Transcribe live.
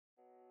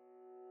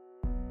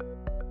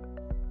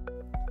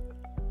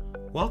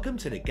Welcome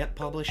to the Get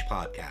Published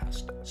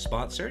podcast,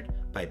 sponsored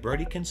by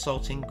Brodie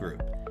Consulting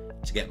Group.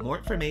 To get more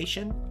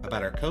information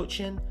about our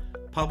coaching,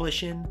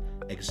 publishing,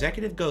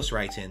 executive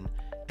ghostwriting,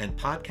 and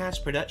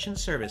podcast production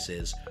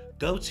services,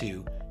 go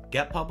to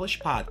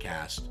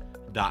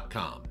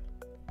getpublishedpodcast.com.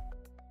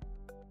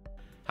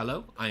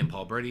 Hello, I am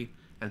Paul Brodie,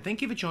 and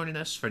thank you for joining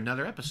us for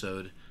another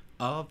episode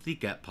of the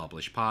Get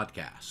Published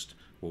podcast,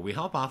 where we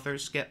help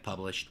authors get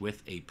published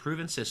with a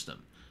proven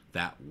system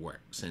that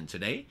works. And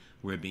today,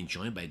 we're being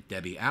joined by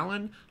Debbie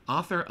Allen,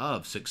 author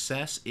of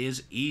Success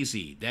is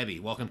Easy. Debbie,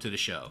 welcome to the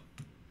show.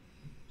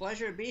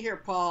 Pleasure to be here,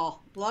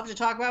 Paul. Love to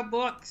talk about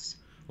books.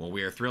 Well,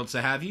 we are thrilled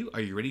to have you. Are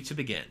you ready to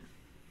begin?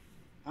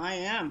 I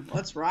am.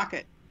 Let's rock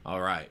it.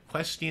 All right.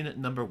 Question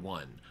number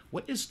one.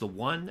 What is the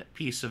one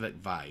piece of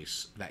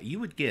advice that you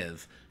would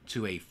give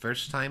to a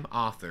first-time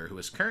author who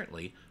is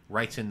currently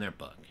writing their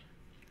book?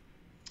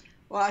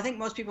 Well, I think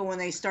most people, when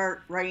they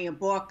start writing a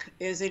book,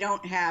 is they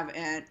don't have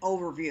an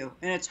overview.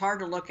 And it's hard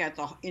to look at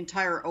the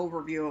entire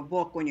overview of a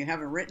book when you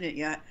haven't written it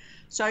yet.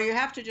 So you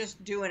have to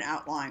just do an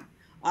outline.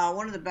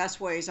 One of the best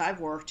ways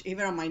I've worked,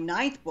 even on my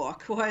 9th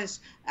book,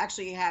 was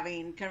actually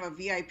having kind of a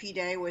VIP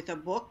day with a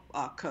book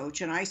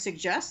coach. And I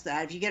suggest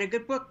that if you get a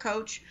good book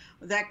coach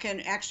that can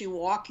actually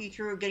walk you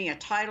through getting a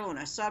title and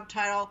a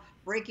subtitle,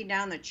 breaking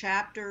down the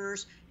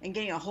chapters, and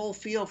getting a whole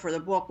feel for the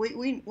book.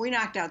 We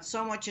knocked out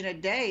so much in a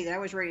day that I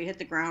was ready to hit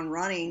the ground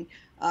running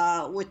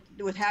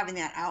with having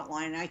that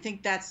outline. And I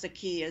think that's the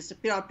key. Is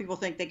people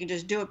think they can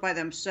just do it by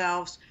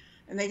themselves,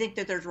 and they think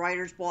that there's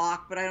writer's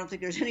block, but I don't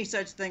think there's any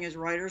such thing as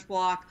writer's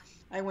block.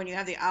 And when you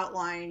have the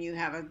outline and you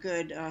have a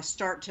good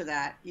start to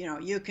that,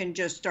 you can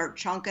just start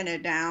chunking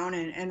it down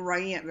and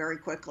writing it very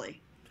quickly.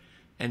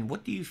 And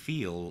what do you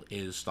feel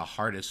is the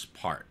hardest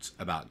part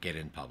about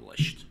getting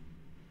published?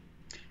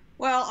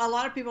 Well, a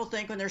lot of people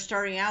think when they're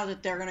starting out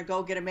that they're going to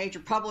go get a major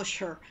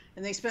publisher,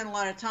 and they spend a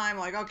lot of time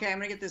like, okay, I'm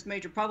going to get this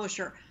major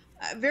publisher.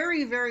 A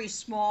very, very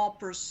small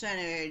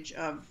percentage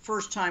of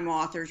first-time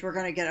authors are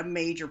going to get a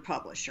major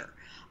publisher.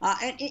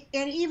 And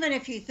even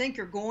if you think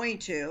you're going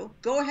to,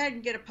 go ahead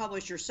and get it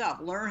published yourself.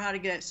 Learn how to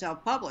get it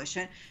self-published.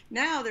 And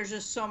now there's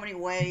just so many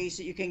ways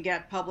that you can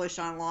get published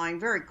online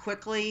very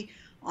quickly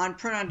on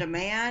print on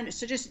demand.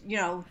 So just,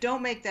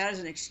 don't make that as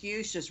an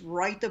excuse. Just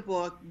write the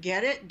book,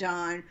 get it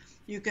done.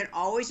 You can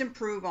always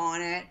improve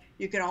on it.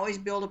 You can always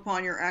build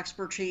upon your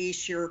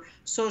expertise, your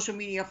social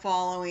media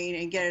following,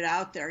 and get it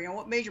out there.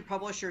 What major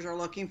publishers are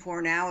looking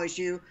for now is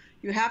you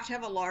have to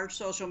have a large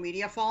social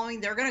media following.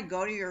 They're going to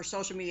go to your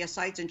social media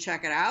sites and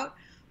check it out.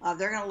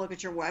 They're going to look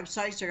at your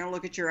websites. They're going to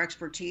look at your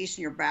expertise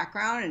and your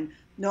background and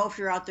know if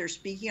you're out there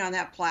speaking on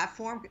that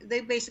platform.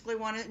 They basically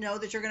want to know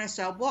that you're going to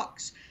sell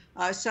books.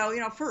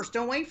 So first,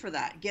 don't wait for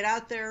that. Get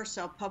out there,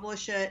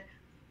 self-publish it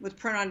with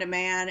print on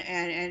demand,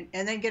 and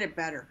then get it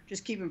better.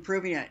 Just keep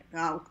improving it.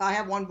 I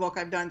have one book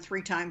I've done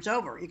 3 times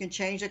over. You can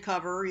change the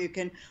cover. You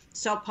can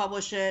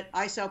self-publish it.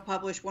 I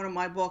self-published one of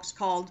my books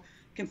called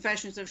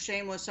Confessions of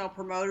Shameless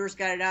Self-Promoters,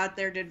 got it out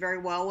there, did very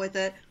well with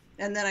it.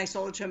 And then I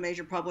sold it to a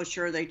major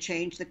publisher. They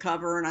changed the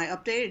cover, and I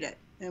updated it.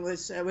 It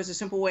was a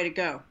simple way to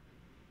go.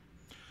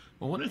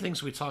 Well, one of the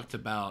things we talked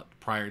about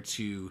prior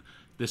to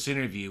this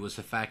interview was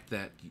the fact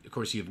that, of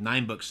course, you have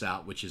 9 books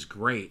out, which is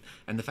great.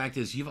 And the fact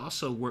is you've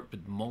also worked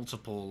with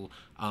multiple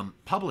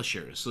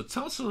publishers. So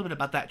tell us a little bit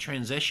about that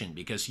transition,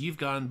 because you've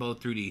gone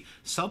both through the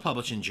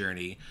self-publishing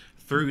journey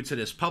through to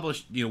this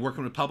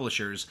working with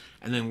publishers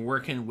and then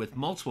working with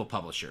multiple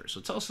publishers.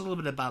 So tell us a little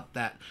bit about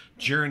that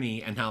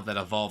journey and how that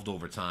evolved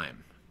over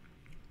time.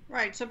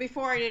 Right. So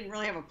before I didn't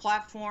really have a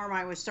platform.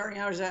 I was starting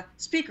out as a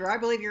speaker. I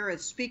believe you're a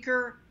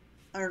speaker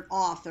or an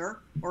author,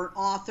 or an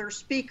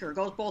author-speaker. It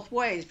goes both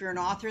ways. If you're an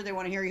author, they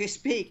want to hear you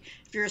speak.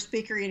 If you're a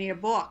speaker, you need a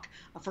book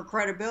for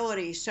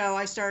credibility. So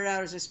I started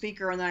out as a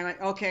speaker, and then I'm like,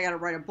 okay, I got to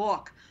write a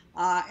book.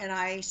 And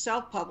I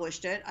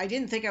self-published it. I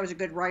didn't think I was a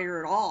good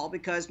writer at all,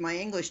 because my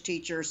English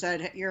teacher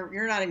said,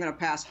 you're not even going to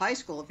pass high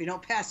school if you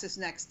don't pass this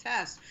next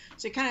test.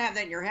 So you kind of have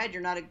that in your head.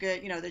 You're not a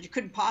good, that you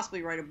couldn't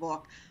possibly write a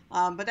book.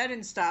 But that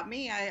didn't stop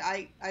me.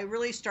 I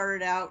really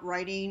started out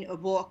writing a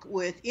book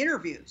with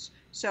interviews.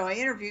 So I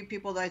interviewed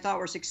people that I thought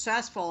were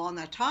successful on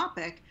that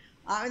topic,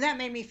 and that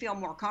made me feel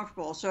more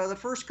comfortable. So the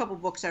first couple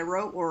books I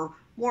wrote were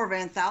more of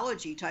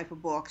anthology type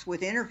of books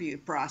with interview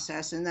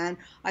process, and then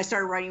I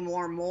started writing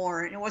more and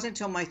more. And it wasn't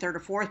until my 3rd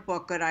or 4th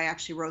book that I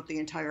actually wrote the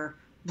entire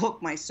book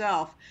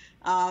myself.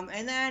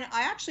 And then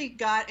I actually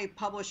got a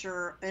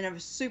publisher in a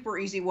super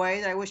easy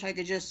way that I wish I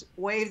could just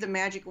wave the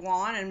magic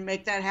wand and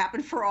make that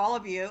happen for all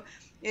of you,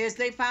 is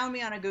they found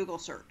me on a Google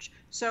search.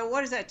 So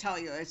what does that tell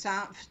you? It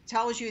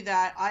tells you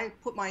that I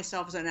put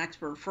myself as an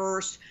expert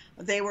first.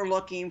 They were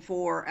looking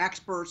for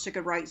experts that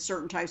could write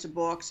certain types of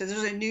books. So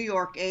there's a New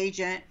York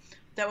agent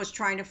that was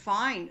trying to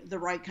find the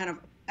right kind of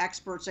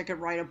experts that could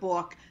write a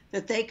book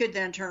that they could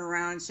then turn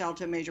around and sell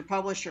to a major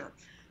publisher.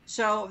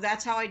 So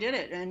that's how I did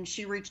it. And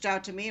she reached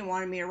out to me and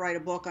wanted me to write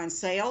a book on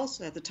sales.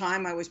 At the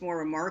time, I was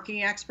more of a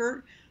marketing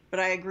expert, but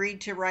I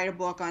agreed to write a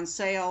book on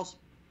sales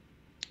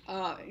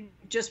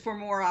just for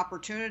more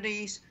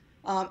opportunities.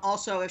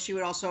 Also, if she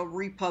would also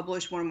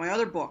republish one of my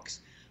other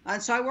books.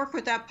 And so I worked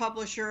with that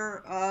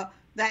publisher,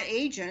 that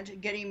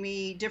agent, getting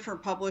me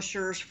different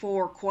publishers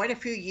for quite a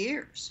few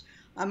years.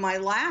 My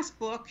last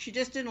book, she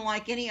just didn't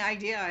like any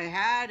idea I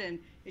had, and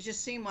it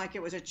just seemed like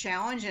it was a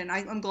challenge. And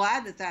I'm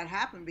glad that that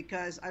happened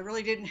because I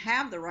really didn't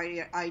have the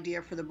right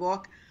idea for the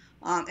book.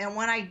 And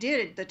when I did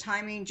it, the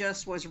timing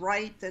just was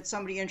right that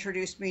somebody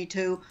introduced me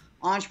to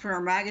Entrepreneur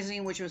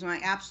Magazine, which was my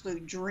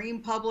absolute dream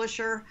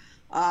publisher.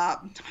 I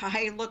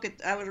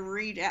would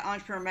read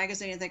Entrepreneur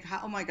Magazine and think,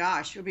 oh my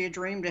gosh, it would be a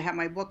dream to have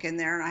my book in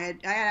there. And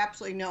I had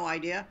absolutely no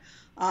idea.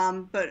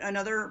 But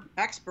another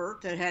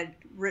expert that had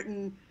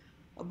written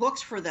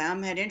books for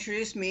them had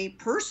introduced me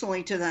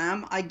personally to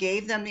them. I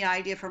gave them the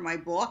idea for my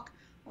book.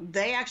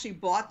 They actually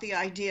bought the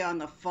idea on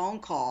the phone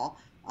call.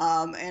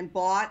 And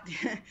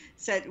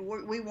said,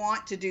 we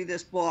want to do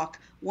this book.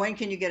 When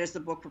can you get us the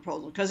book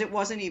proposal? Because it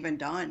wasn't even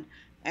done.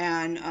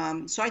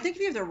 And so I think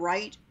if you have the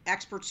right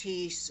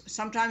expertise,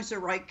 sometimes the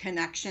right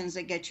connections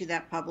that get you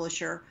that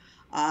publisher,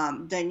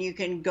 then you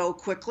can go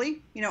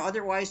quickly.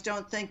 Otherwise,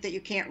 don't think that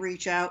you can't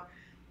reach out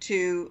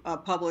to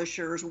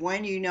publishers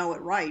when you know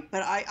it right.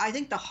 But I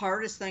think the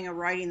hardest thing of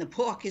writing the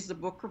book is the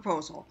book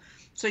proposal.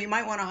 So you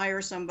might want to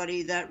hire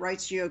somebody that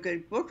writes you a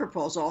good book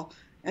proposal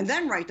and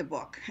then write the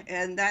book.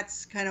 And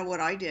that's kind of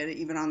what I did,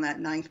 even on that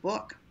 9th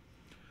book.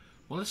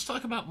 Well, let's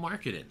talk about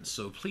marketing.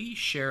 So please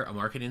share a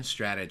marketing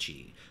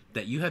strategy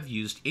that you have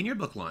used in your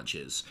book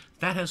launches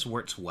that has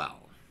worked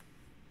well.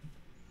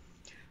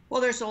 Well,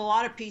 there's a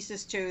lot of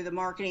pieces to the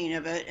marketing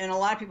of it. And a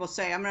lot of people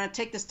say, I'm going to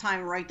take this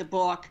time and write the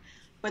book.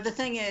 But the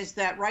thing is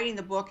that writing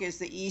the book is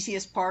the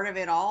easiest part of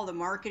it all. The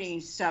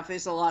marketing stuff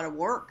is a lot of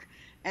work.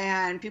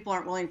 And people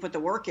aren't willing to put the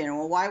work in.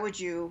 Well, why would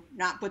you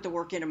not put the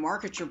work in to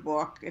market your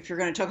book if you're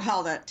going to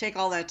take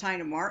all that time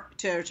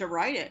to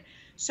write it?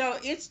 So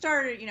it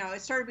started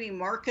being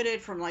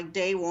marketed from like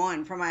day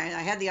one. I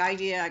had the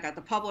idea, I got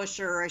the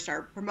publisher, I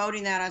started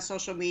promoting that on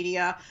social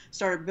media,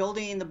 started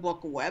building the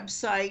book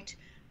website,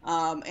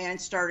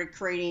 and started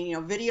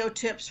creating video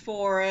tips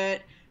for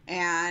it,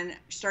 and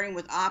starting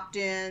with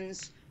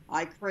opt-ins.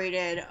 I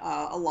created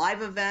a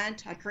live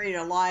event. I created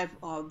a live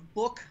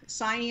book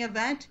signing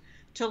event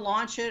to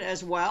launch it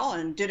as well,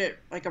 and did it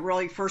like a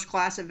really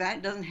first-class event.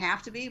 It doesn't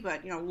have to be,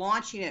 but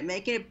launching it,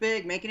 making it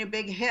big, making a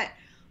big hit.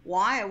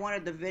 Why? I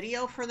wanted the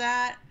video for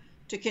that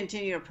to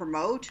continue to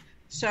promote.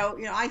 So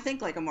I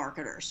think like a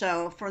marketer.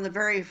 So from the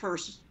very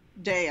first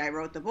day I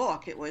wrote the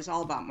book, it was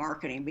all about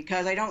marketing,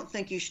 because I don't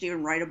think you should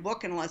even write a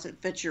book unless it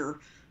fits your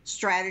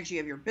strategy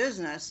of your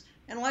business,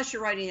 unless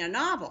you're writing a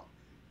novel.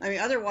 I mean,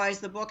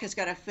 otherwise the book has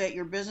got to fit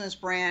your business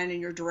brand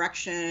and your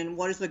direction.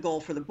 What is the goal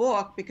for the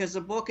book? Because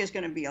the book is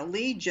going to be a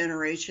lead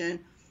generation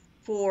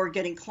for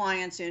getting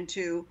clients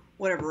into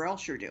whatever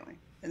else you're doing.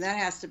 And that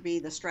has to be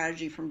the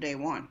strategy from day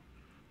one.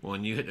 Well,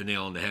 and you hit the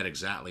nail on the head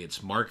exactly.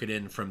 It's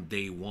marketing from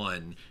day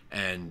one,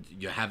 and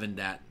you're having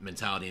that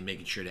mentality and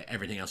making sure that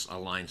everything else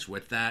aligns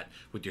with that,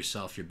 with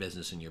yourself, your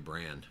business, and your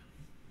brand.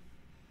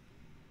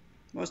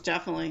 Most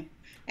definitely.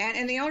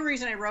 And the only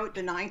reason I wrote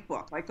the 9th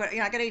book, I got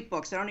 8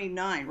 books. I don't need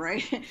 9,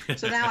 right?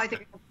 So now I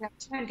think I have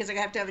 10 because I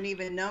have to have an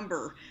even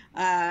number.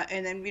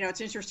 And then,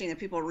 it's interesting that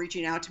people are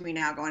reaching out to me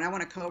now going, I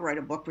want to co-write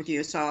a book with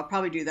you. So I'll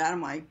probably do that on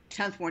my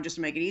 10th one just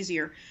to make it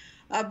easier.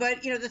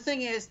 But, the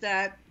thing is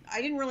that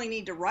I didn't really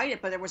need to write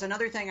it, but there was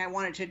another thing I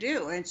wanted to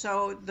do. And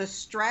so the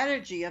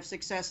strategy of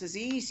Success is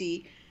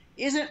Easy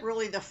isn't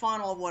really the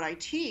funnel of what I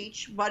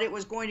teach, but it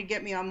was going to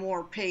get me on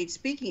more paid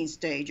speaking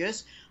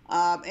stages.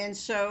 And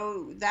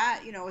so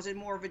that, was a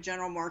more of a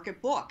general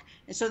market book.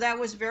 And so that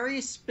was very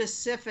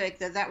specific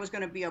that was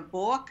going to be a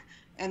book.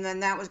 And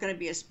then that was going to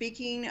be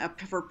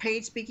for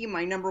paid speaking,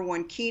 my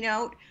 #1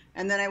 keynote.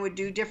 And then I would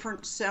do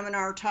different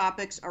seminar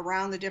topics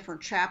around the different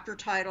chapter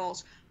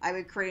titles. I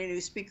would create a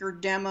new speaker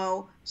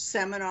demo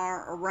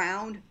seminar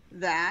around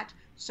that.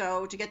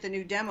 So to get the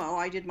new demo,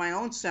 I did my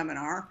own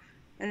seminar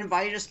and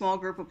invited a small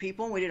group of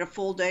people. We did a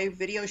full day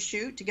video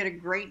shoot to get a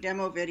great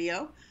demo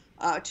video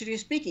to do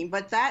speaking.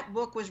 But that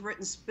book was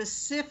written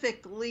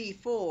specifically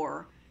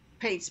for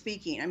paid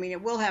speaking. I mean,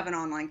 it will have an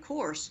online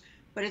course,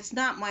 but it's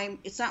not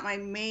my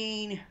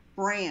main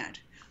brand.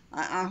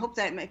 I hope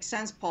that makes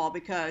sense, Paul,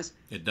 because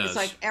it does. It's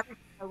like every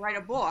time I write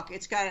a book,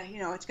 it's going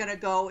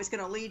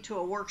to lead to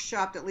a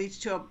workshop that leads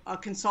to a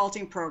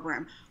consulting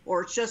program,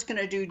 or it's just going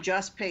to do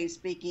just paid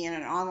speaking in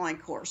an online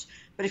course.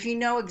 But if you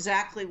know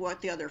exactly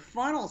what the other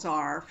funnels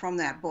are from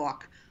that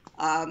book,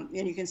 and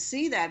you can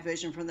see that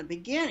vision from the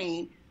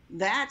beginning,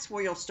 that's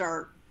where you'll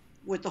start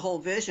with the whole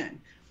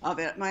vision of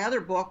it. My other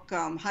book,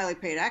 Highly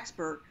Paid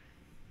Expert,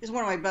 is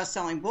one of my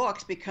best-selling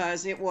books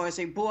because it was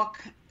a book,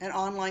 an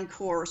online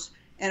course,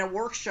 and a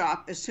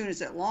workshop as soon as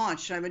it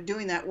launched. I've been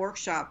doing that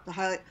workshop, the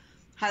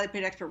Highly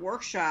Paid Expert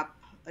workshop,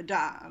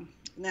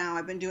 now.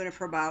 I've been doing it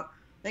for about,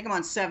 I think I'm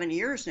on 7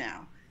 years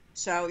now.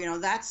 So,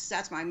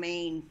 that's my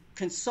main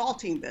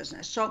consulting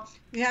business. So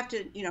you have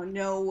to,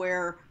 know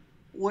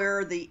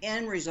where the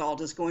end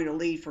result is going to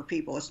lead for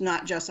people. It's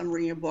not just I'm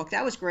reading a book.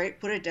 That was great.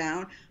 Put it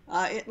down.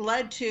 It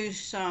led to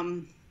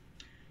some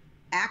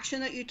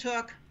action that you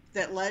took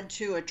that led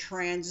to a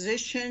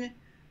transition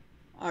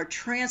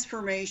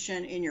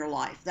transformation in your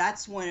life.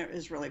 That's when it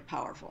is really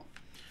powerful.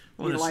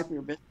 Well, your life,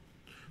 your business.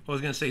 I was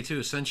going to say, too,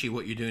 essentially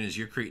what you're doing is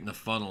you're creating a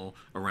funnel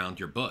around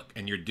your book,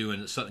 and you're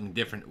doing something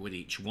different with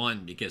each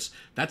one, because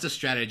that's a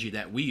strategy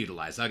that we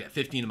utilize. I got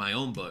 15 of my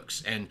own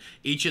books, and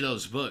each of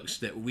those books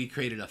that we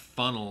created a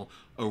funnel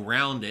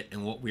around it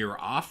and what we were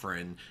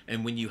offering.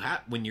 And when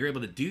you're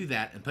able to do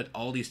that and put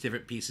all these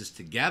different pieces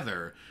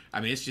together,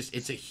 I mean,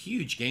 it's a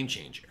huge game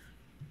changer.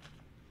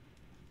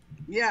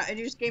 Yeah, and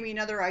you just gave me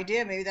another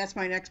idea. Maybe that's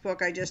my next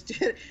book. I just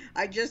did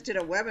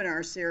a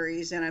webinar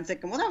series, and I'm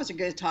thinking, well, that was a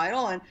good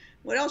title, and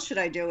what else should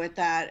I do with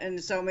that?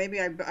 And so maybe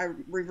I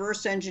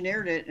reverse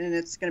engineered it, and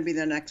it's going to be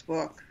the next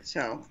book.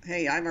 So,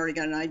 hey, I've already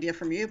got an idea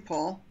from you,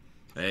 Paul.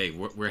 Hey,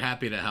 we're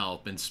happy to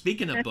help. And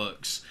speaking of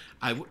books,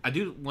 I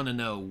do want to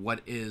know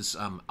what is,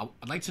 I'd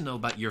like to know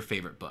about your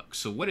favorite book.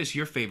 So what is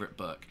your favorite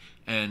book,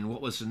 and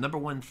what was the number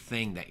one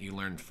thing that you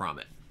learned from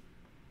it?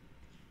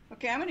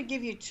 Okay, I'm going to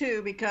give you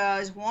two,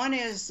 because one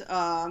is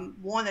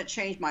one that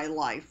changed my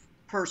life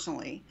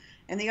personally,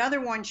 and the other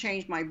one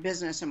changed my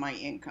business and my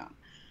income.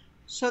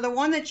 So the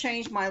one that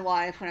changed my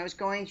life when I was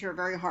going through a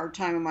very hard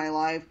time in my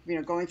life,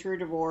 going through a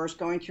divorce,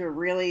 going through a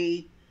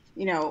really,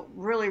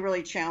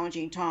 really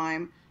challenging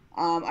time,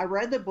 I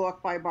read the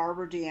book by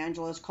Barbara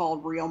DeAngelis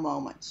called Real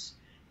Moments.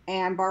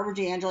 And Barbara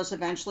DeAngelis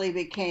eventually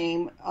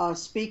became a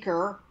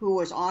speaker who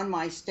was on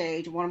my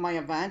stage, one of my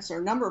events, or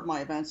a number of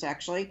my events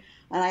actually.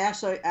 And I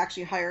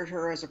actually hired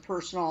her as a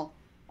personal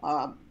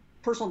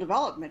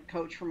development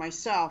coach for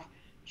myself.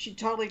 She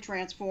totally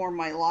transformed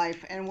my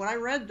life. And when I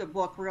read the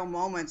book Real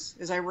Moments,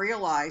 is I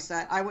realized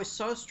that I was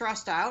so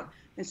stressed out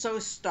and so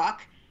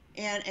stuck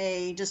in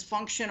a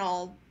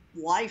dysfunctional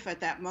life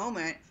at that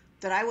moment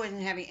that I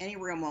wasn't having any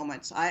real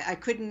moments. I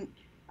couldn't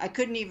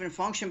even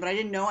function, but I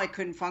didn't know I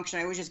couldn't function.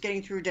 I was just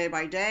getting through day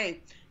by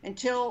day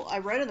until I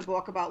read in the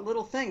book about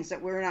little things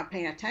that we're not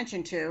paying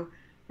attention to.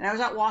 And I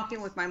was out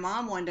walking with my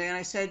mom one day, and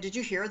I said, "Did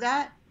you hear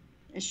that?"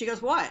 And she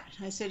goes, "What?"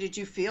 I said, "Did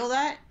you feel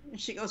that?" And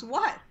she goes,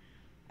 "What?"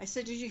 I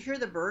said, "Did you hear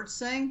the birds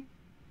sing?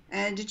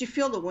 And did you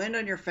feel the wind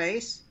on your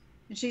face?"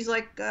 And she's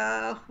like,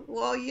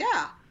 "Well,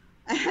 yeah."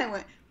 And I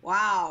went,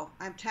 wow,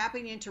 I'm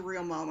tapping into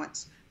real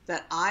moments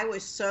that I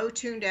was so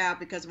tuned out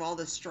because of all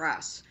the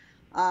stress.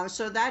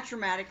 So that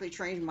dramatically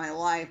changed my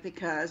life,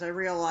 because I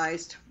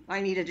realized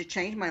I needed to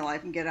change my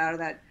life and get out of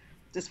that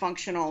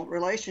dysfunctional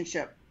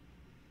relationship.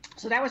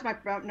 So that was my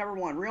number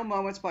one, Real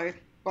Moments by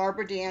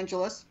Barbara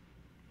DeAngelis.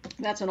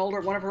 That's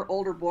one of her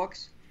older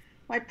books.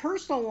 My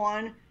personal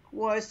one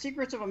was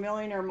Secrets of a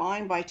Millionaire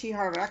Mind by T.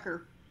 Harv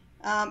Eker.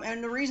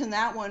 And the reason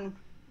that one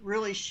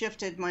really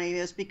shifted me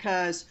is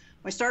because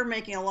when I started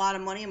making a lot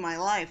of money in my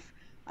life,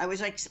 I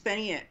was like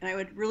spending it, and I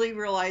would really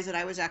realize that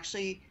I was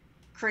actually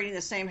creating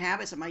the same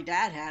habits that my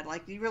dad had.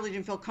 Like, you really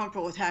didn't feel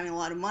comfortable with having a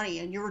lot of money,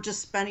 and you were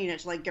just spending it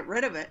to like get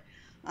rid of it.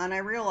 And I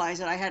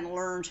realized that I hadn't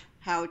learned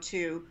how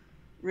to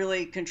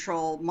really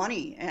control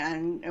money,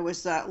 and it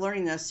was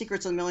learning the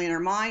Secrets of the Millionaire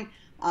Mind.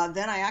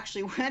 Then I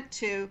actually went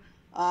to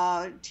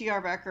T.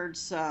 Harv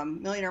Eker's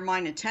Millionaire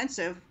Mind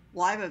Intensive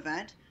live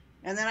event,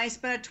 and then I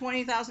spent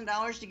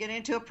 $20,000 to get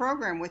into a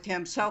program with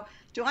him. So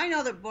do I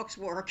know that books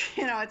work?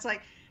 It's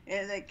like,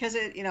 because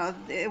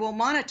it will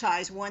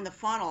monetize when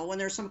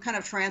there's some kind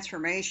of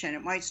transformation.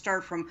 It might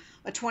start from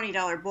a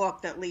 $20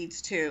 book that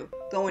leads to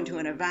going to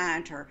an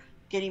event or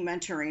getting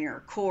mentoring or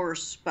a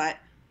course, but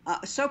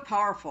so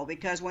powerful,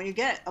 because when you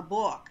get a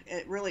book,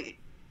 it really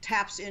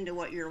taps into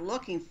what you're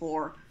looking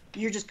for.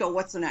 You just go,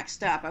 what's the next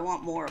step? I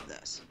want more of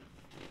this.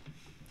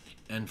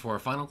 And for our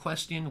final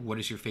question, what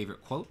is your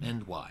favorite quote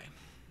and why?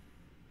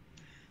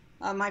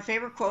 My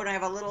favorite quote, I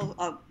have a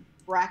little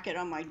bracket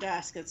on my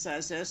desk that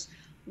says this: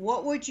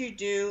 what would you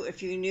do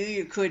if you knew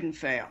you couldn't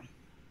fail?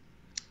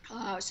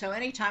 So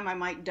anytime I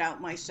might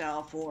doubt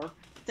myself or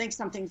think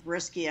something's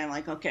risky, I'm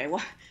like, okay,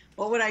 what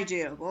would I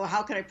do? Well,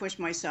 how could I push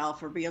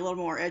myself or be a little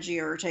more edgy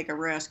or take a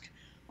risk?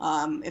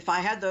 If I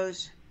had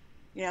those,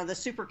 the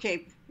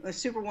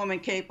Superwoman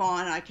cape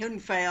on, I couldn't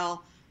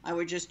fail, I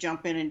would just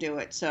jump in and do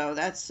it. So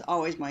that's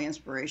always my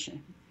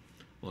inspiration.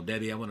 Well,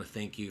 Debbie, I want to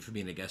thank you for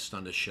being a guest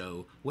on the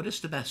show. What is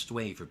the best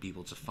way for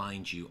people to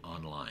find you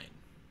online?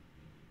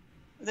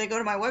 They go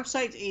to my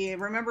website,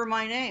 remember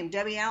my name,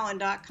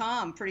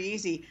 debbieallen.com. Pretty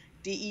easy,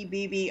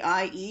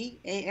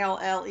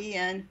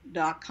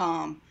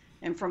 DebbieAllen.com.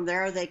 And from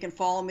there, they can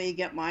follow me,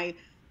 get my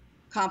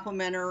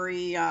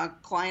complimentary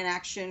client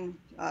action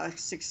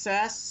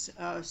success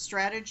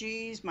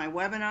strategies, my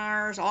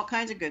webinars, all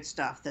kinds of good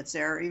stuff that's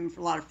there, even for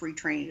a lot of free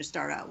training to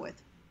start out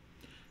with.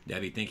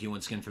 Debbie, thank you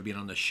once again for being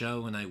on the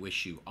show, and I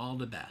wish you all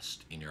the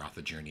best in your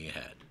author journey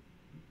ahead.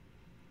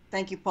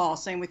 Thank you, Paul.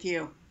 Same with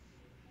you.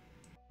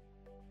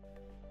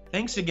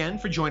 Thanks again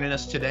for joining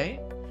us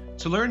today.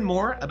 To learn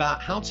more about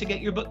how to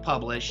get your book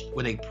published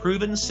with a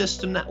proven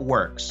system that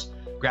works,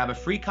 grab a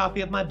free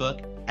copy of my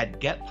book at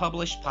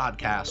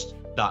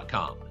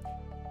getpublishedpodcast.com.